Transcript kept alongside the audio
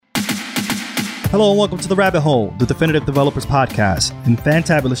Hello and welcome to The Rabbit Hole, the Definitive Developers Podcast in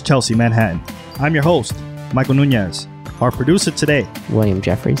fantabulous Chelsea, Manhattan. I'm your host, Michael Nunez. Our producer today, William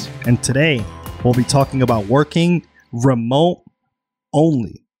Jeffries. And today, we'll be talking about working remote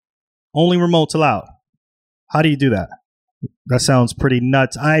only. Only remotes allowed. How do you do that? That sounds pretty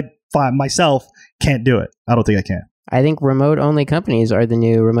nuts. I myself can't do it. I don't think I can. I think remote-only companies are the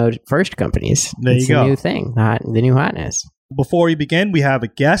new remote-first companies. There you go. It's a new thing, the new hotness. Before we begin, we have a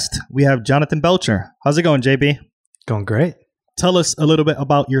guest. We have Jonathan Belcher. How's it going, JB? Going great. Tell us a little bit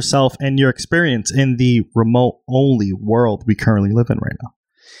about yourself and your experience in the remote-only world we currently live in right now.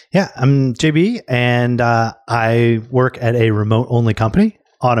 Yeah, I'm JB, and I work at a remote-only company,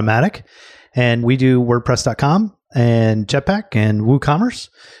 Automaticc, and we do WordPress.com and Jetpack and WooCommerce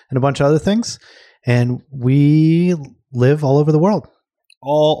and a bunch of other things, and we live all over the world.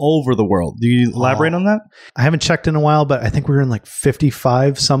 All over the world. Do you elaborate on that? I haven't checked in a while, but I think we're in like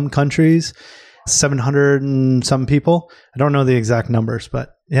 55 some countries, 700 and some people. I don't know the exact numbers,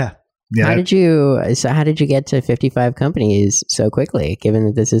 but yeah. How did you get to 55 companies so quickly, given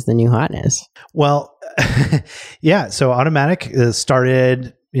that this is the new hotness? Well, yeah. So Automaticc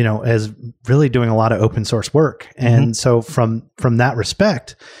started, as really doing a lot of open source work. And so from that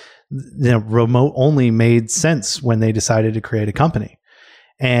respect, remote only made sense when they decided to create a company.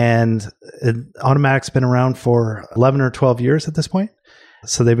 And Automaticc's been around for 11 or 12 years at this point.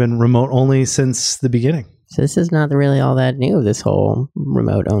 So they've been remote only since the beginning. So this is not really all that new, this whole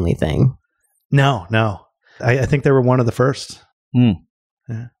remote only thing. No. I think they were one of the first. Yeah.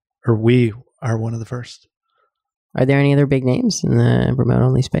 Or we are one of the first. Are there any other big names in the remote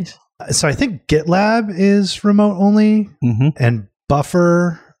only space? So I think GitLab is remote only, and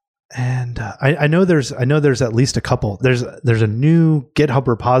Buffer. And I know there's at least a couple. There's a new GitHub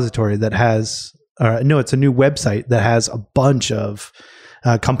repository that has, it's a new website that has a bunch of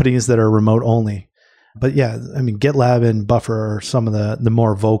companies that are remote only. But yeah, I mean, GitLab and Buffer are some of the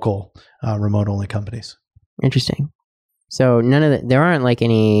more vocal remote only companies. Interesting. So there aren't like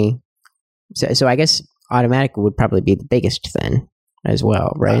any. So I guess Automaticc would probably be the biggest then as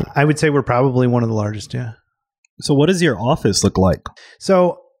well, right? I would say we're probably one of the largest. Yeah. So what does your office look like?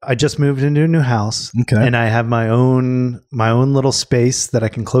 So I just moved into a new house, and I have my own little space that I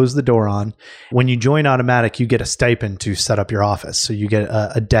can close the door on. When you join Automaticc, you get a stipend to set up your office. So you get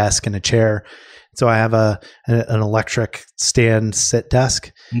a desk and a chair. So I have an electric stand sit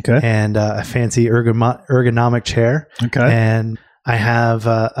desk, and a fancy ergonomic chair. And I have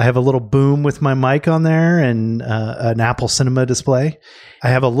a little boom with my mic on there and an Apple Cinema display. I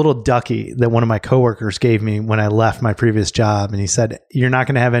have a little ducky that one of my coworkers gave me when I left my previous job, and he said, "You're not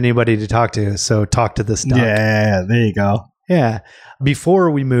going to have anybody to talk to, so talk to this duck." Yeah, there you go. Yeah. Before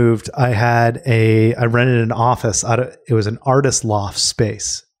we moved, I rented an office it was an artist loft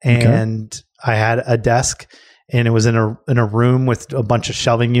space, and I had a desk, and it was in a room with a bunch of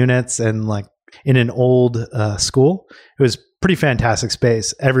shelving units and like in an old school. It was pretty fantastic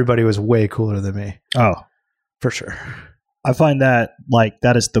space. Everybody was way cooler than me. Oh, for sure. I find that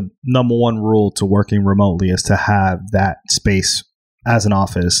that is the number one rule to working remotely, is to have that space as an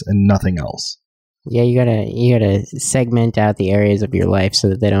office and nothing else. Yeah, you gotta segment out the areas of your life so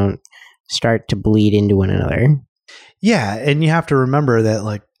that they don't start to bleed into one another. Yeah, and you have to remember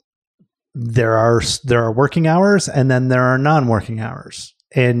that there are working hours and then there are non-working hours,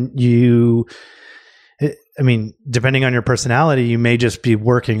 and depending on your personality, you may just be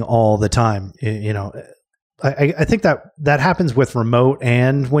working all the time. I think that happens with remote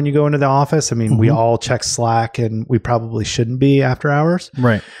and when you go into the office. I mean, we all check Slack, and we probably shouldn't be after hours.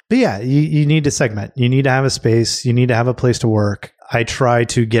 Right. But yeah, you need to segment. You need to have a space. You need to have a place to work. I try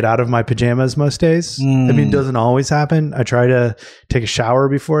to get out of my pajamas most days. I mean, it doesn't always happen. I try to take a shower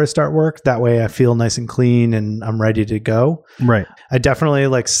before I start work. That way I feel nice and clean and I'm ready to go. Right. I definitely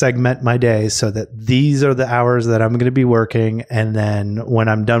segment my days so that these are the hours that I'm going to be working. And then when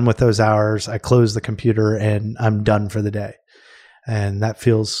I'm done with those hours, I close the computer and I'm done for the day. And that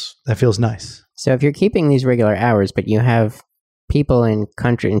feels nice. So if you're keeping these regular hours, but you have people in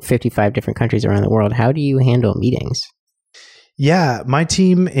 55 different countries around the world, how do you handle meetings? Yeah, my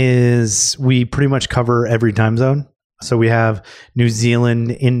team we pretty much cover every time zone. So we have New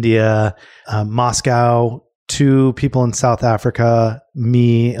Zealand, India, Moscow, 2 people in South Africa,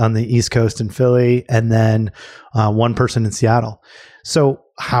 me on the East Coast in Philly, and then 1 person in Seattle. So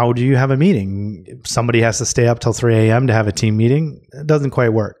how do you have a meeting? Somebody has to stay up till 3 a.m. to have a team meeting. It doesn't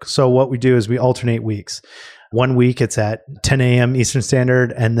quite work. So what we do is we alternate weeks. One week it's at 10 a.m. Eastern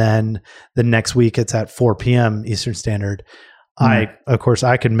Standard, and then the next week it's at 4 p.m. Eastern Standard. Of course,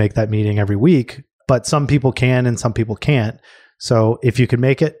 I can make that meeting every week, but some people can and some people can't. So if you can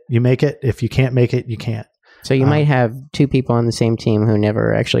make it, you make it. If you can't make it, you can't. So you might have two people on the same team who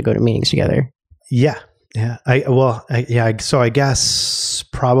never actually go to meetings together. Yeah. Yeah. So I guess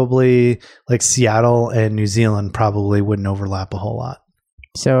probably like Seattle and New Zealand probably wouldn't overlap a whole lot.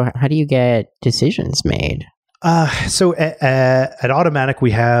 So how do you get decisions made? So at Automaticc,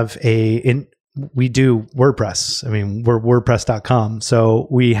 we do WordPress. I mean, we're WordPress.com. So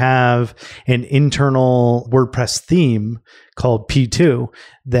we have an internal WordPress theme called P2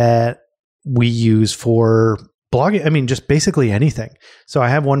 that we use for blogging. I mean, just basically anything. So I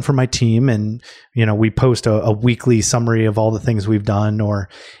have one for my team, and we post a weekly summary of all the things we've done. Or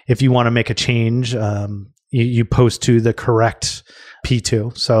if you want to make a change, you post to the correct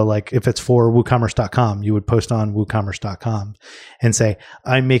P2. So like if it's for WooCommerce.com, you would post on WooCommerce.com and say,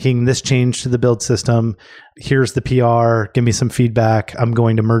 I'm making this change to the build system. Here's the PR. Give me some feedback. I'm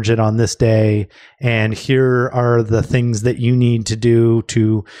going to merge it on this day. And here are the things that you need to do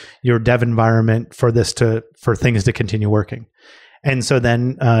to your dev environment for things to continue working. And so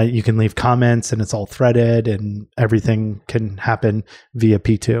then you can leave comments, and it's all threaded, and everything can happen via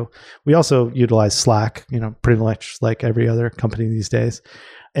P2. We also utilize Slack, pretty much like every other company these days.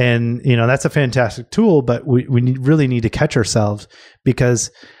 And, that's a fantastic tool, but we really need to catch ourselves, because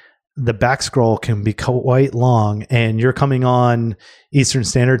the back scroll can be quite long, and you're coming on Eastern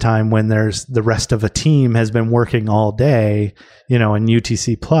Standard Time when the rest of a team has been working all day, in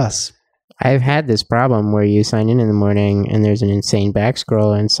UTC plus. I've had this problem where you sign in the morning and there's an insane back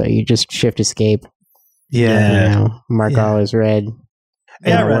scroll, and so you just shift escape. Yeah. Mark all as red.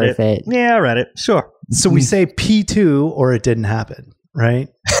 Yeah, I read it. Yeah, I read it. Sure. So we say P2 or it didn't happen, right?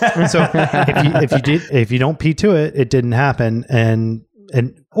 So if you don't P2 it, it didn't happen,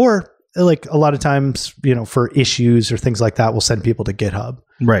 or like a lot of times, for issues or things like that, we'll send people to GitHub.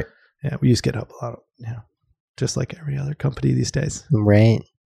 Right. Yeah, we use GitHub a lot. Just like every other company these days. Right.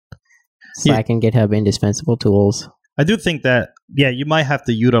 Slack and GitHub, indispensable tools. I do think that, you might have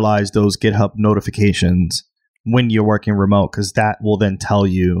to utilize those GitHub notifications when you're working remote, because that will then tell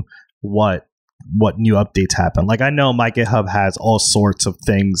you what new updates happen. Like, I know my GitHub has all sorts of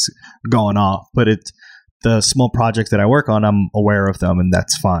things going off, but it's the small projects that I work on, I'm aware of them, and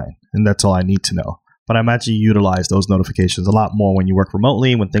that's fine. And that's all I need to know. But I imagine you utilize those notifications a lot more when you work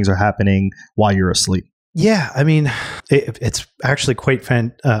remotely, when things are happening while you're asleep. Yeah, I mean, it's actually quite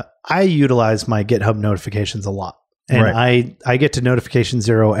I utilize my GitHub notifications a lot, and right. I get to notification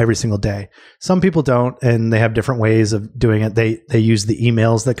 0 every single day. Some people don't, and they have different ways of doing it. They use the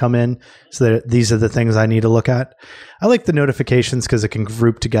emails that come in, so that these are the things I need to look at. I like the notifications because it can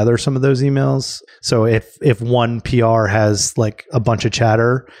group together some of those emails. So if one PR has like a bunch of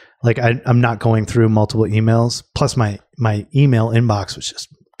chatter, like I'm not going through multiple emails. Plus my email inbox was just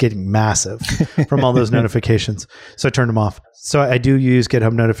getting massive from all those notifications. So I turned them off. So I do use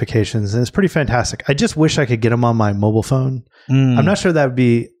GitHub notifications, and it's pretty fantastic. I just wish I could get them on my mobile phone. I'm not sure that would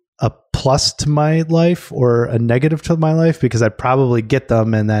be a plus to my life or a negative to my life, because I'd probably get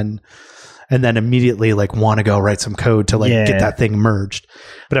them and then immediately like want to go write some code to get that thing merged.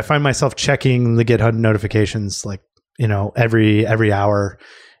 But I find myself checking the GitHub notifications every hour,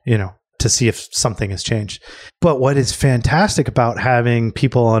 to see if something has changed. But what is fantastic about having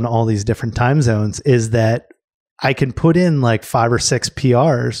people on all these different time zones is that I can put in like 5 or 6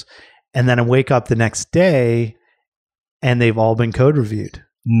 PRs, and then I wake up the next day and they've all been code reviewed.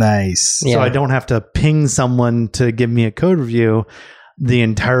 Nice. So I don't have to ping someone to give me a code review. The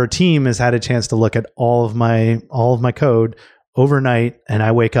entire team has had a chance to look at all of my code overnight, and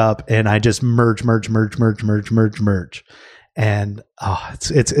I wake up and I just merge. And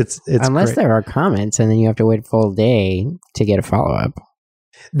it's unless great. There are comments, and then you have to wait a full day to get a follow-up.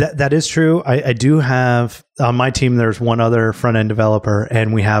 That is true. I do have on my team, there's one other front-end developer,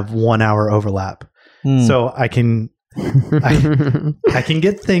 and we have 1 hour overlap. So I can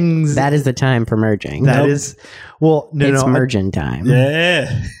get things. That is the time for merging. That is, it's merging time.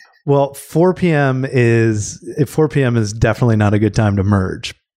 Yeah. Well, 4 p.m. is definitely not a good time to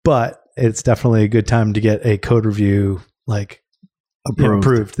merge, but it's definitely a good time to get a code review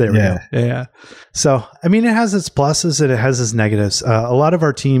approved. There we go. Yeah. So, I mean, it has its pluses and it has its negatives. A lot of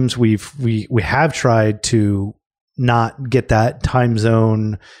our teams, we have tried to not get that time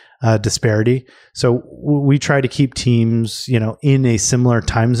zone disparity. So we try to keep teams, in a similar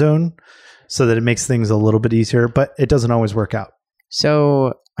time zone so that it makes things a little bit easier, but it doesn't always work out.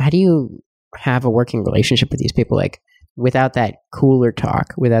 So how do you have a working relationship with these people? Like, without that cooler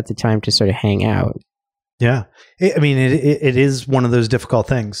talk, without the time to sort of hang out? Yeah. It is one of those difficult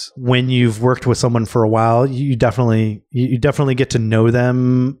things. When you've worked with someone for a while, you definitely get to know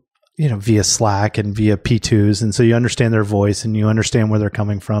them, via Slack and via P2s. And so you understand their voice and you understand where they're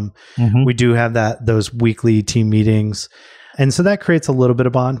coming from. Mm-hmm. We do have those weekly team meetings. And so that creates a little bit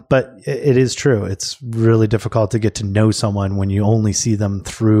of bond, but it is true. It's really difficult to get to know someone when you only see them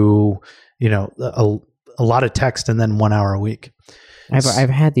through, a lot of text and then 1 hour a week. I've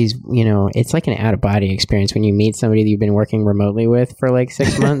had these, it's like an out of body experience when you meet somebody that you've been working remotely with for like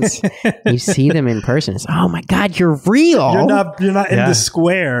 6 months. You see them in person. It's, oh my God, you're real. You're not in the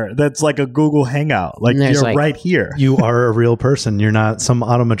square that's like a Google Hangout. Like you're right here. You are a real person. You're not some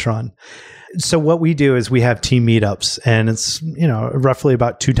automatron. So what we do is we have team meetups, and it's, roughly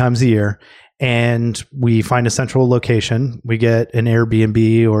about 2 times a year. And we find a central location. We get an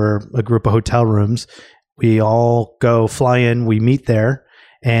Airbnb or a group of hotel rooms. We all fly in, we meet there.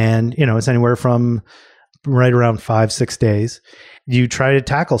 And, it's anywhere from right around 5-6 days. You try to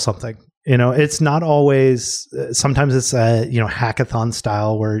tackle something. It's not always, sometimes it's a, hackathon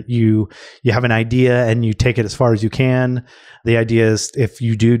style where you have an idea and you take it as far as you can. The idea is, if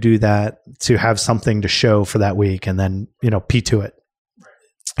you do that, to have something to show for that week, and then, P2 it.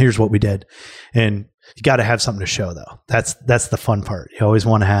 Here's what we did. And you got to have something to show, though. That's the fun part. You always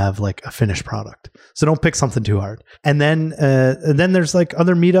want to have like a finished product. So don't pick something too hard. And then there's like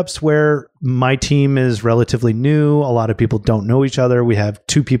other meetups where my team is relatively new. A lot of people don't know each other. We have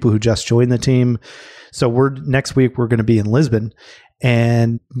 2 people who just joined the team. So next week we're going to be in Lisbon,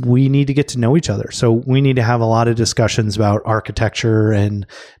 and we need to get to know each other. So we need to have a lot of discussions about architecture and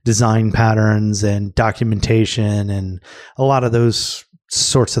design patterns and documentation and a lot of those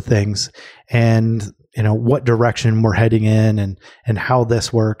sorts of things, and what direction we're heading in, and how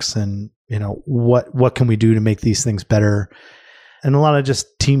this works, and what can we do to make these things better, and a lot of just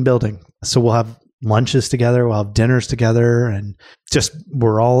team building. So we'll have lunches together, we'll have dinners together, and just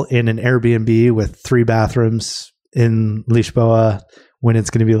we're all in an Airbnb with 3 bathrooms in Lisboa when it's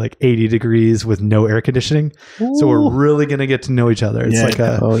going to be like 80 degrees with no air conditioning. Ooh. So we're really going to get to know each other. It's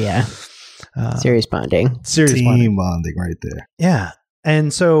serious bonding. Team bonding right there. Yeah.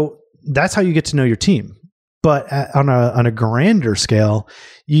 And so that's how you get to know your team. But on a grander scale,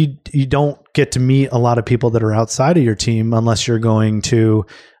 you don't get to meet a lot of people that are outside of your team unless you're going to.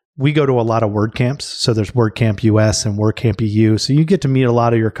 We go to a lot of WordCamps. So there's WordCamp US and WordCamp EU. So you get to meet a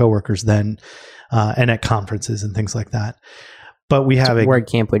lot of your coworkers then, and at conferences and things like that. But we have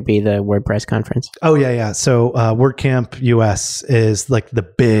WordCamp would be the WordPress conference. Oh, yeah. So WordCamp US is like the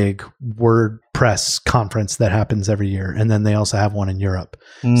big WordPress conference that happens every year. And then they also have one in Europe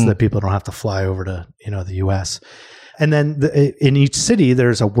so that people don't have to fly over to, the US. And then in each city,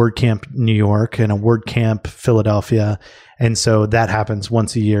 there's a WordCamp New York and a WordCamp Philadelphia. And so that happens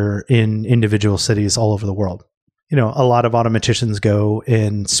once a year in individual cities all over the world. A lot of automaticians go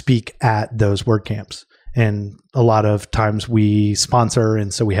and speak at those WordCamps. And a lot of times we sponsor,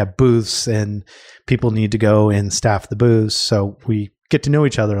 and so we have booths, and people need to go and staff the booths. So we get to know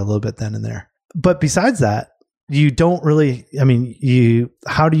each other a little bit then and there. But besides that, you don't really,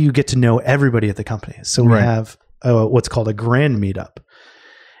 how do you get to know everybody at the company? So we have what's called a grand meetup,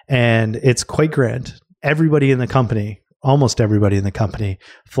 and it's quite grand. Everybody in the company, almost everybody in the company,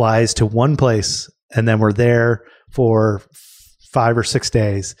 flies to one place, and then we're there for 5 or 6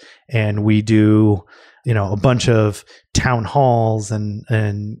 days, and we do a bunch of town halls and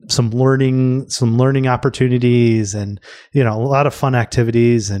some learning opportunities, and a lot of fun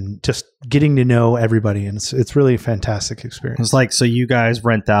activities, and just getting to know everybody. And it's really a fantastic experience. It's like, so you guys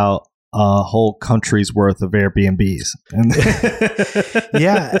rent out a whole country's worth of Airbnbs.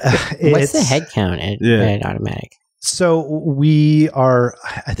 Yeah. What's the head count at Automaticc? So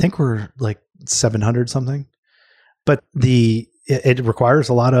I think we're like 700 something, but it requires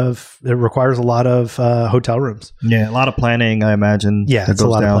a lot of hotel rooms. Yeah, a lot of planning, I imagine. Yeah, it's a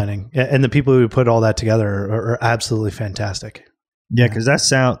lot of planning, and the people who put all that together are absolutely fantastic. Yeah, because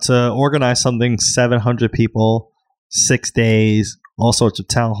to organize something 700 people, 6 days, all sorts of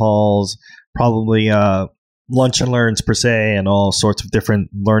town halls, probably lunch and learns per se, and all sorts of different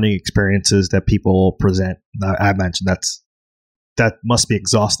learning experiences that people present. I imagine that must be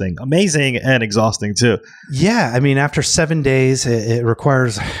exhausting. Amazing and exhausting too. Yeah. After 7 days, it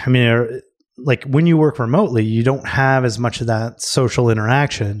requires, like when you work remotely, you don't have as much of that social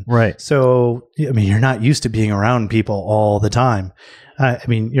interaction. Right. So, you're not used to being around people all the time.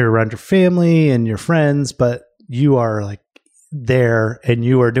 You're around your family and your friends, but you are like there, and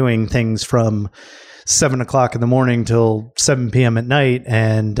you are doing things from 7 o'clock in the morning till 7 p.m. at night.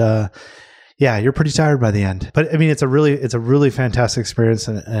 And, yeah, you're pretty tired by the end, but it's a really fantastic experience,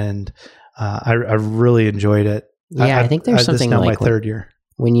 and I really enjoyed it. Yeah, I think there's something this is now like my 3rd year.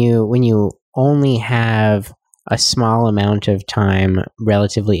 When you only have a small amount of time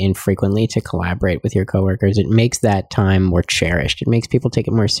relatively infrequently to collaborate with your coworkers, it makes that time more cherished. It makes people take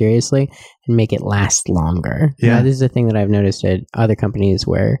it more seriously and make it last longer. Yeah. This is a thing that I've noticed at other companies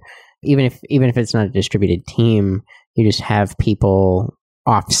where even if it's not a distributed team, you just have people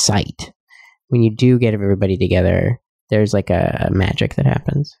off site. When you do get everybody together, there's like a magic that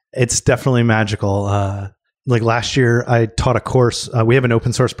happens. It's definitely magical. Like last year, I taught a course. We have an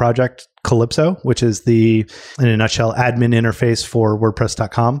open source project, Calypso, which is in a nutshell, admin interface for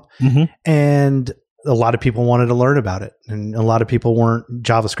WordPress.com. Mm-hmm. And a lot of people wanted to learn about it. And a lot of people weren't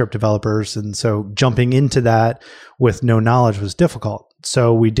JavaScript developers. And so jumping into that with no knowledge was difficult.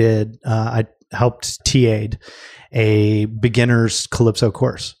 So I helped TA'd a beginner's Calypso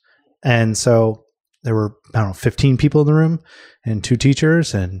course. And so there were, 15 people in the room and 2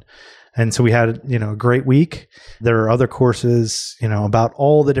 teachers. And so we had, a great week. There are other courses, about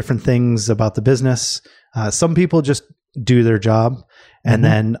all the different things about the business. Some people just do their job, and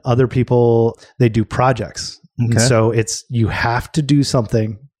then other people, they do projects. Okay. And so you have to do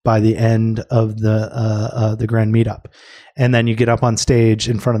something by the end of the grand meetup. And then you get up on stage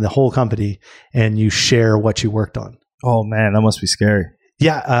in front of the whole company and you share what you worked on. Oh man, that must be scary.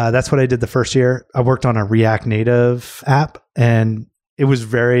 Yeah, that's what I did the first year. I worked on a React Native app, and it was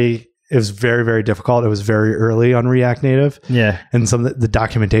very, very difficult. It was very early on React Native. Yeah. And some of the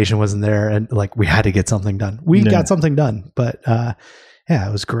documentation wasn't there, and like we had to get something done. We got something done, but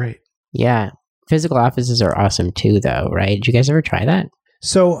it was great. Yeah. Physical offices are awesome too, though, right? Did you guys ever try that?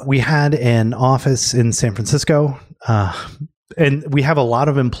 So we had an office in San Francisco, and we have a lot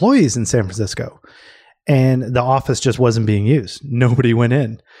of employees in San Francisco. And the office just wasn't being used. Nobody went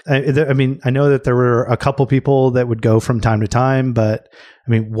in. I mean, I know that there were a couple people that would go from time to time, but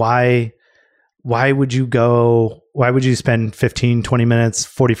I mean, why would you go? Why would you spend 15, 20 minutes,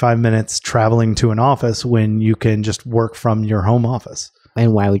 45 minutes traveling to an office when you can just work from your home office?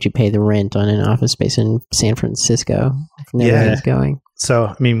 And why would you pay the rent on an office space in San Francisco if nobody's going? So,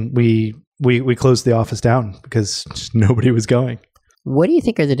 I mean, we closed the office down because just nobody was going. What do you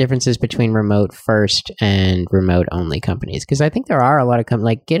think are the differences between remote first and remote only companies? Because I think there are a lot of companies,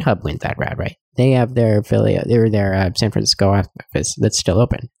 like GitHub went that route, right? They have their affiliate, their San Francisco office that's still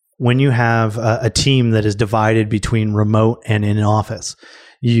open. When you have a team that is divided between remote and in office,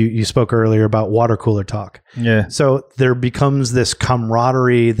 you spoke earlier about water cooler talk. Yeah. So there becomes this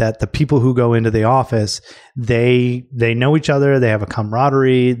camaraderie that the people who go into the office, they know each other. They have a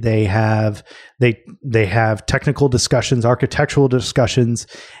camaraderie. They have technical discussions, architectural discussions,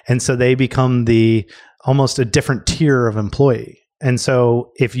 and so they become almost a different tier of employee. And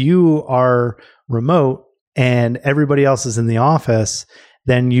so if you are remote and everybody else is in the office,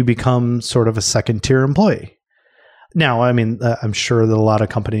 then you become sort of a second tier employee. Now, I mean, I'm sure that a lot of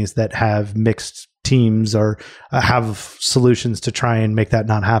companies that have mixed teams or have solutions to try and make that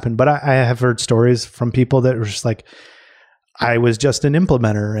not happen. But I have heard stories from people that were just like, I was just an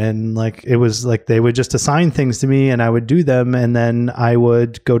implementer, and like it was like they would just assign things to me and I would do them, and then I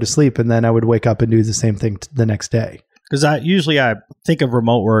would go to sleep, and then I would wake up and do the same thing the next day. Because I think of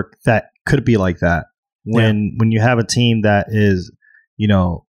remote work that could be like that when you have a team that is,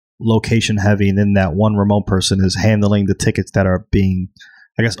 location heavy, and then that one remote person is handling the tickets that are being,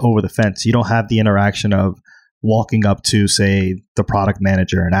 I guess, over the fence. You don't have the interaction of walking up to, say, the product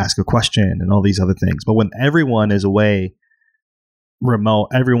manager and ask a question and all these other things. But when everyone is away remote,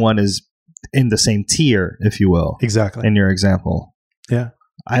 everyone is in the same tier, if you will. Exactly. In your example. Yeah.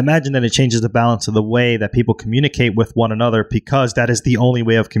 I imagine that it changes the balance of the way that people communicate with one another, because that is the only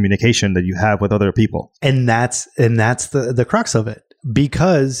way of communication that you have with other people. And that's the crux of it.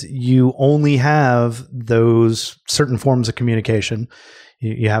 Because you only have those certain forms of communication.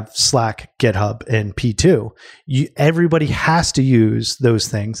 You have Slack, GitHub, and P2. Everybody has to use those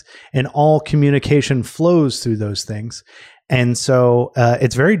things, and all communication flows through those things. And so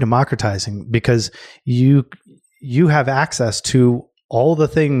it's very democratizing because you have access to all the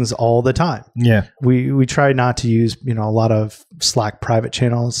things all the time. Yeah. We try not to use, a lot of Slack private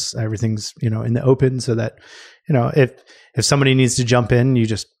channels. Everything's, in the open, so that, if somebody needs to jump in, you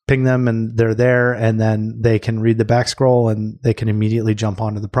just ping them and they're there, and then they can read the back scroll and they can immediately jump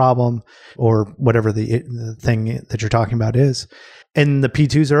onto the problem or whatever the thing that you're talking about is. And the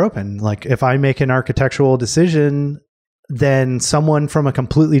P2s are open. Like if I make an architectural decision, then someone from a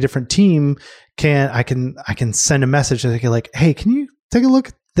completely different team I can send a message and they can like, hey, can you take a look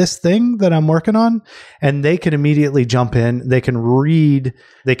at this thing that I'm working on? And they can immediately jump in. They can read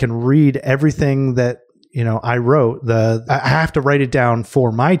everything that I wrote. I have to write it down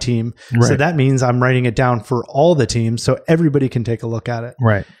for my team. Right. So that means I'm writing it down for all the teams so everybody can take a look at it.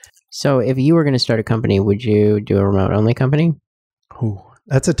 Right. So if you were going to start a company, would you do a remote only company? Ooh,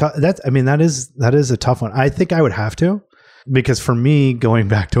 that is a tough one. I think I would have to, because for me, going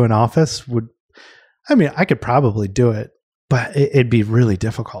back to an office I could probably do it, but it'd be really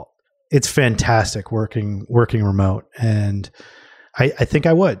difficult. It's fantastic working remote. And I think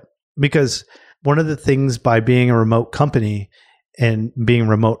I would, because one of the things by being a remote company and being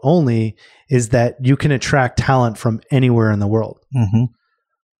remote only is that you can attract talent from anywhere in the world. Mm-hmm.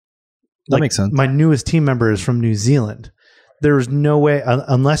 That makes sense. My newest team member is from New Zealand. There's no way,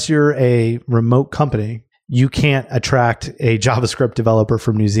 unless you're a remote company, you can't attract a JavaScript developer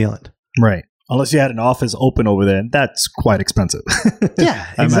from New Zealand. Right. Unless you had an office open over there, and that's quite expensive. Yeah,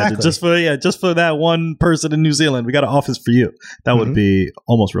 exactly. Just for that one person in New Zealand, we got an office for you. That would be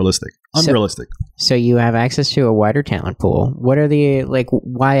almost realistic. Unrealistic. So you have access to a wider talent pool. What are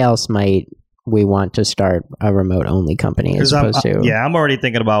why else might we want to start a remote only company as opposed to? Yeah, I'm already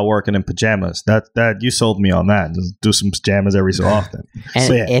thinking about working in pajamas. That you sold me on that. Just do some pajamas every so often.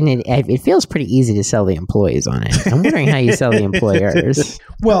 And it feels pretty easy to sell the employees on it. I'm wondering how you sell the employers.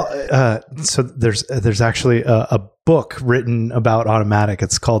 Well, so there's actually a book written about Automaticc.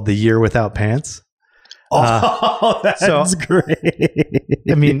 It's called The Year Without Pants. That's great.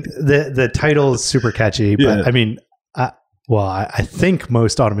 I mean, the title is super catchy, but I mean, I think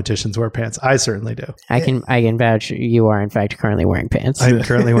most automaticians wear pants. I certainly do. I can vouch you are in fact currently wearing pants. I'm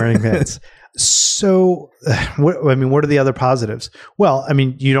currently wearing pants. So, what are the other positives? Well, I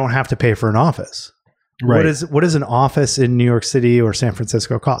mean, you don't have to pay for an office. Right. What is an office in New York City or San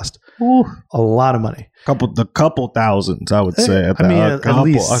Francisco cost? Ooh. A lot of money. A couple thousands, I would say.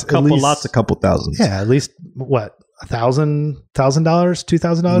 Lots of couple thousands. Yeah, at least what? $1,000,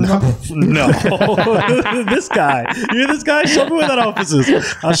 $2,000? No. This guy. You hear this guy? Show me where that office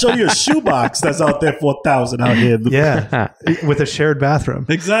is. I'll show you a shoebox that's out there for $1,000 out here. Yeah. With a shared bathroom.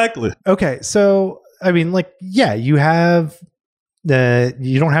 Exactly. Okay. So, I mean, you have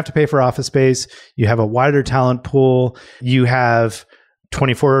you don't have to pay for office space. You have a wider talent pool. You have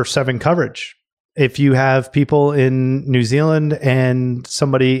 24/7 coverage. If you have people in New Zealand and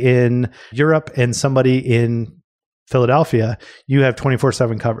somebody in Europe and somebody in Philadelphia, you have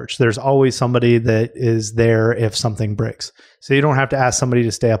 24/7 coverage. There's always somebody that is there if something breaks. So you don't have to ask somebody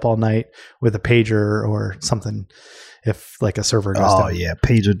to stay up all night with a pager or something if a server goes down. Oh yeah,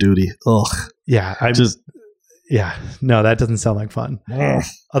 pager duty. Ugh. Yeah, no, that doesn't sound like fun.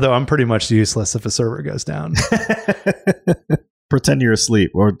 Although I'm pretty much useless if a server goes down. Pretend you're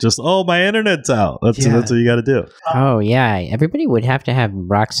asleep or just, my internet's out. That's what you got to do. Oh, yeah. Everybody would have to have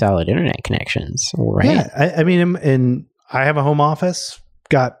rock solid internet connections, right? Yeah. I mean, I have a home office,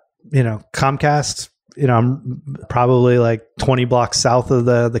 got, Comcast, I'm probably 20 blocks south of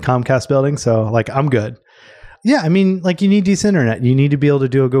the Comcast building. So I'm good. Yeah. I mean, you need decent internet. You need to be able to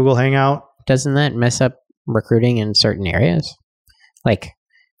do a Google Hangout. Doesn't that mess up recruiting in certain areas? A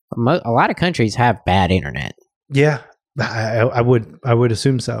lot of countries have bad internet. Yeah. I would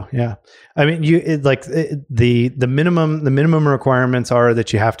assume so. Yeah. I mean, the minimum requirements are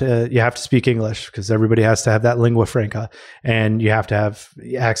that you have to speak English because everybody has to have that lingua franca, and you have to have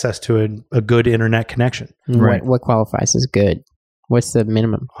access to a good internet connection. Right. What qualifies as good? What's the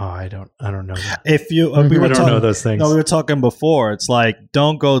minimum? Oh, I don't know that. If you, I don't know those things. No, we were talking before. It's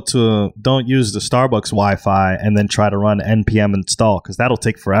don't use the Starbucks Wi-Fi and then try to run npm install because that'll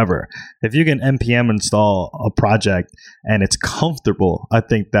take forever. If you can npm install a project and it's comfortable, I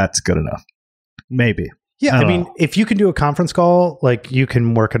think that's good enough. Maybe. Yeah, I mean, if you can do a conference call, you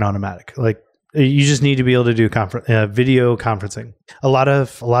can work an Automaticc. You just need to be able to do video conferencing. A lot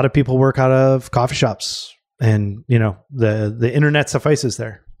of people work out of coffee shops. And, the internet suffices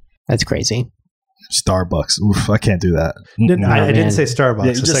there. That's crazy. Starbucks. Oof, I can't do that. I didn't say Starbucks.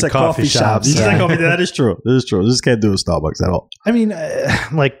 Yeah, you just said coffee shops. You just said coffee. That is true. I just can't do a Starbucks at all. I mean,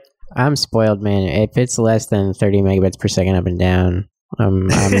 I'm spoiled, man. If it's less than 30 megabits per second up and down, I'm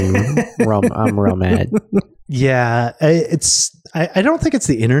real mad. Yeah. I don't think it's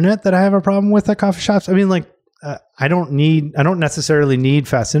the internet that I have a problem with at coffee shops. I mean, I don't necessarily need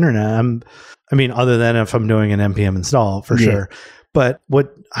fast internet. Other than if I'm doing an npm install for sure. But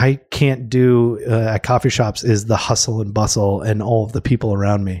what I can't do at coffee shops is the hustle and bustle and all of the people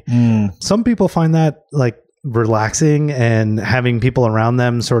around me. Some people find that relaxing, and having people around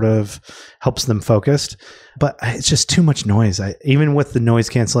them sort of helps them focused. But it's just too much noise. Even with the noise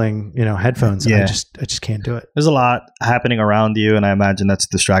canceling, headphones, I just can't do it. There's a lot happening around you, and I imagine that's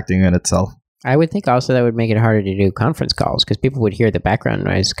distracting in itself. I would think also that would make it harder to do conference calls because people would hear the background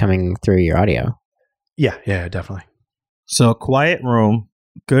noise coming through your audio. Yeah, definitely. So quiet room,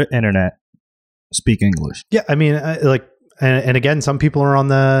 good internet, speak English. Yeah, I mean, And again, some people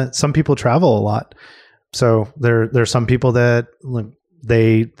travel a lot. So there's some people that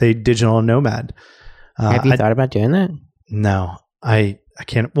they digital nomad. Have you thought about doing that? No, I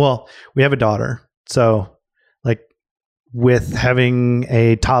can't. Well, we have a daughter, so like with having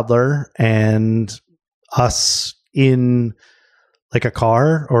a toddler and us in like a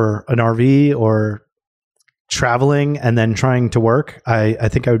car or an RV or traveling and then trying to work, I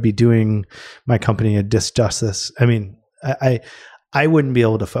think I would be doing my company a disjustice. I mean, I wouldn't be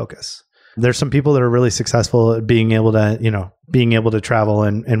able to focus. There's some people that are really successful at being able to travel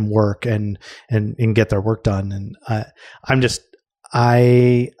and work and get their work done. And I'm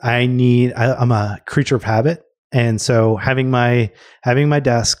a creature of habit. And so having my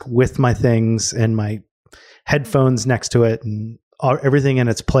desk with my things and my headphones next to it and everything in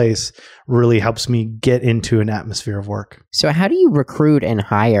its place really helps me get into an atmosphere of work. So how do you recruit and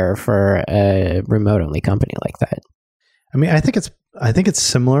hire for a remote only company like that? I mean, I think it's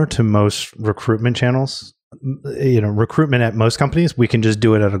similar to most recruitment channels. Recruitment at most companies, we can just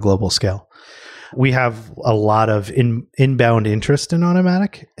do it at a global scale. We have a lot of inbound interest in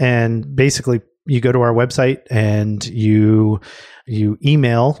Automaticc, and basically you go to our website and you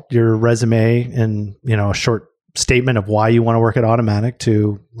email your resume and a short statement of why you want to work at Automaticc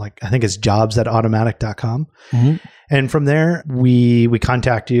to, like, I think it's jobs@automaticc.com. Mm-hmm. And from there, we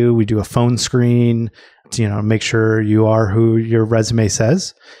contact you. We do a phone screen to, make sure you are who your resume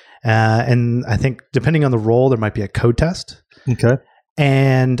says. And I think depending on the role, there might be a code test. Okay.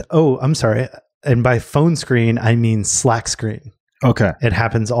 And, I'm sorry. And by phone screen, I mean Slack screen. Okay. It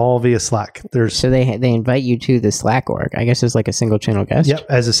happens all via Slack. So they invite you to the Slack org, I guess, as like a single channel guest? Yep,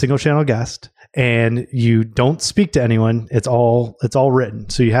 as a single channel guest. And you don't speak to anyone. It's all written.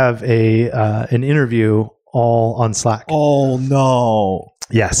 So you have an interview all on Slack. Oh, no.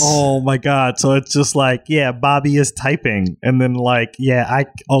 Yes. Oh, my God. So it's just like, yeah, Bobby is typing. And then like,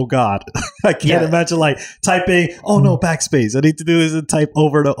 oh, God. I can't imagine like typing, oh, no, backspace. I need to do this and type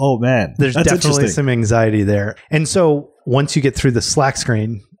over to, oh, man. There's definitely some anxiety there. And so once you get through the Slack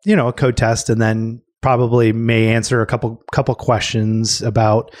screen, a code test, and then probably may answer a couple questions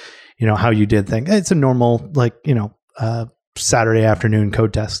about, how you did things. It's a normal, Saturday afternoon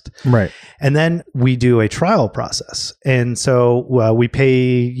code test. Right. And then we do a trial process. And so we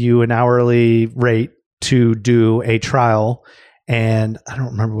pay you an hourly rate to do a trial. And I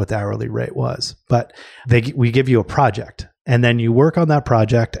don't remember what the hourly rate was, but we give you a project. And then you work on that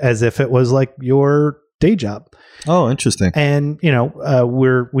project as if it was like your day job. Oh, interesting. And,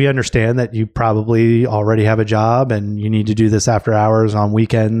 we understand that you probably already have a job and you need to do this after hours on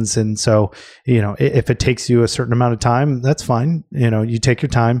weekends. And so, if it takes you a certain amount of time, that's fine. You take your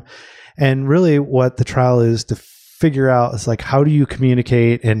time. And really what the trial is to figure out is like, how do you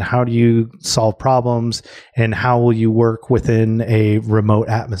communicate and how do you solve problems and how will you work within a remote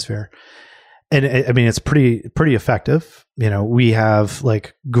atmosphere? And I mean, it's pretty effective. We have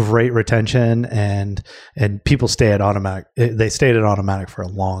like great retention and people stay at Automaticc. They stayed at Automaticc for a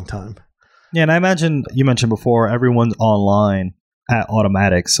long time. Yeah. And I imagine you mentioned before, everyone's online at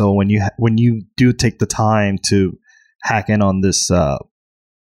Automaticc. So when you do take the time to hack in on this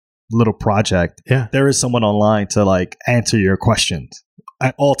little project, there is someone online to like answer your questions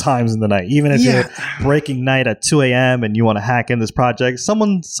at all times in the night. Even if you're breaking night at 2 a.m. and you want to hack in this project,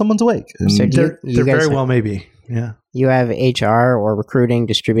 someone's awake. So they're very well maybe. Yeah. You have HR or recruiting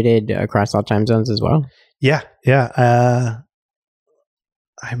distributed across all time zones as well? Yeah. I'm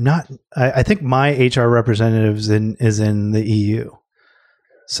not. I think my HR representative is in the EU.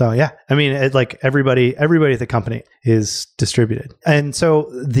 So yeah, I mean, everybody at the company is distributed, and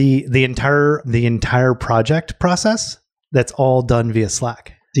so the entire project process, that's all done via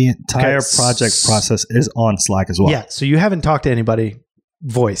Slack. The entire project process is on Slack as well. Yeah, so you haven't talked to anybody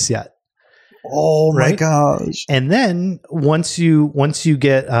voice yet. Oh my gosh! And then once you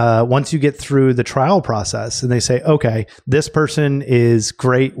get through the trial process, and they say, okay, this person is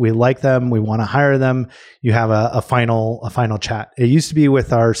great, we like them, we want to hire them, you have a final chat. It used to be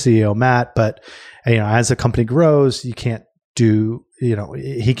with our CEO Matt, but as the company grows, you can't do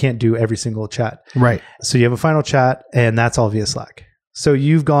he can't do every single chat. Right. So you have a final chat, and that's all via Slack. So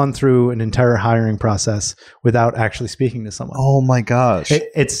you've gone through an entire hiring process without actually speaking to someone. Oh my gosh. So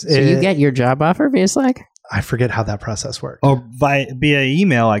you get your job offer via Slack? I forget how that process worked. Or via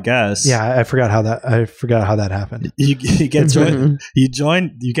email, I guess. Yeah, I forgot how that happened. You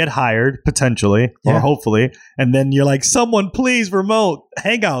get hired potentially or hopefully, and then you're like, someone please remote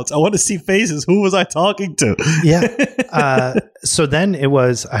hangouts. I want to see faces. Who was I talking to? Yeah. So then it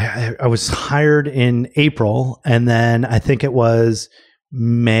was I was hired in April, and then I think it was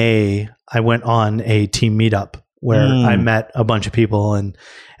May I went on a team meetup where I met a bunch of people and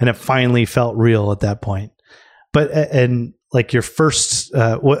it finally felt real at that point. But, and like your first,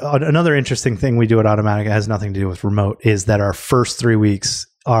 another interesting thing we do at Automaticc, it has nothing to do with remote, is that our first 3 weeks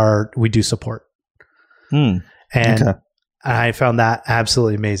we do support. And I found that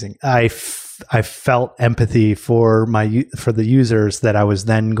absolutely amazing. I felt empathy for the users that I was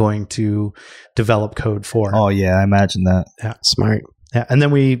then going to develop code for. Oh yeah, I imagine that. Yeah, smart. Yeah, and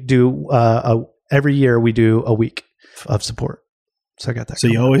then we do every year we do a week of support. So I got that. So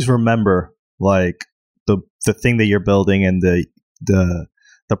you always remember like the thing that you're building and the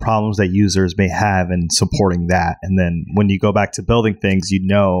problems that users may have and supporting that. And then when you go back to building things,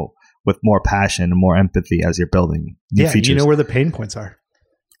 with more passion and more empathy as you're building new features. You know where the pain points are.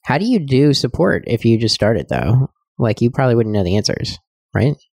 How do you do support if you just started though? Like you probably wouldn't know the answers,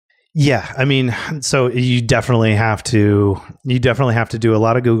 right? Yeah, I mean, so you definitely have to do a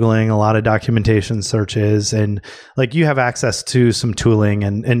lot of Googling, a lot of documentation searches, and like you have access to some tooling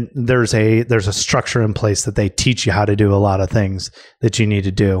and there's a structure in place that they teach you how to do a lot of things that you need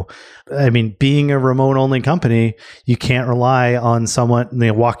to do. I mean, being a remote only company, you can't rely on someone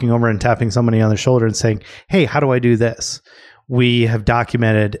walking over and tapping somebody on the shoulder and saying, "Hey, how do I do this?" We have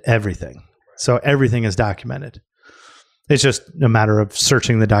documented everything. So everything is documented. It's just a matter of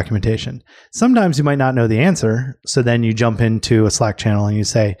searching the documentation. Sometimes you might not know the answer. So then you jump into a Slack channel and you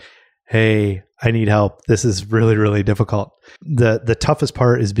say, "Hey, I need help. This is really, really difficult." The toughest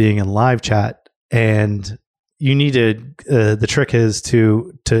part is being in live chat, and you need to, the trick is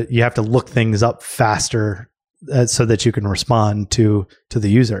to you have to look things up faster so that you can respond to the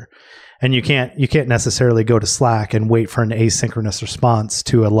user. And you can't necessarily go to Slack and wait for an asynchronous response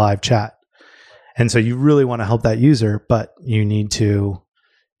to a live chat. And so you really want to help that user, but you need to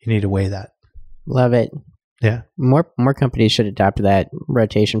weigh that. Love it. Yeah. More companies should adopt that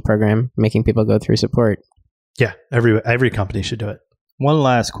rotation program, making people go through support. Yeah. Every company should do it. One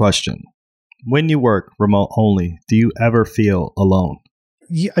last question. When you work remote only, do you ever feel alone?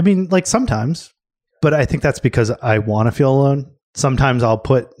 Yeah, I mean, like sometimes, but I think that's because I want to feel alone. Sometimes I'll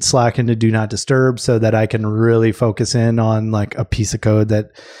put Slack into do not disturb so that I can really focus in on like a piece of code that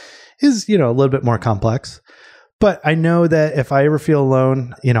is, a little bit more complex. But I know that if I ever feel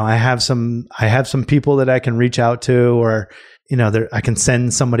alone, I have some people that I can reach out to, or, I can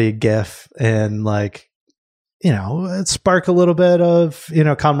send somebody a GIF and like, spark a little bit of,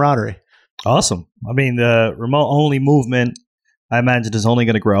 camaraderie. Awesome. I mean, the remote only movement, I imagine, is only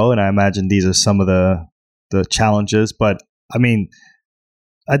going to grow. And I imagine these are some of the challenges. But I mean,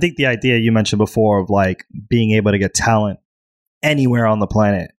 I think the idea you mentioned before of like being able to get talent anywhere on the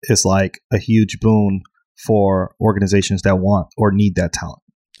planet is like a huge boon for organizations that want or need that talent.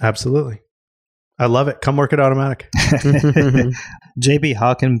 Absolutely. I love it. Come work at Automaticc. JB,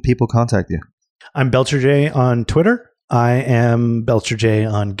 how can people contact you? I'm Belcher J on Twitter. I am Belcher J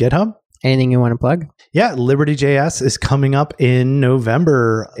on GitHub. Anything you want to plug? Yeah, Liberty.js is coming up in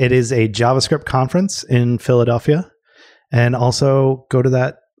November. It is a JavaScript conference in Philadelphia. And also go to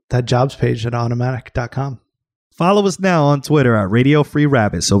that jobs page at automatic.com. Follow us now on Twitter at Radio Free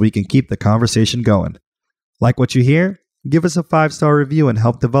Rabbit so we can keep the conversation going. Like what you hear? Give us a 5-star review and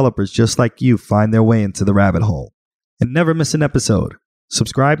help developers just like you find their way into the rabbit hole. And never miss an episode.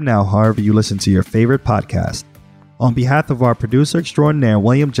 Subscribe now however you listen to your favorite podcast. On behalf of our producer extraordinaire,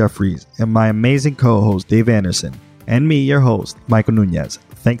 William Jeffries, and my amazing co-host, Dave Anderson, and me, your host, Michael Nunez,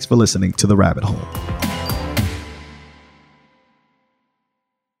 thanks for listening to The Rabbit Hole.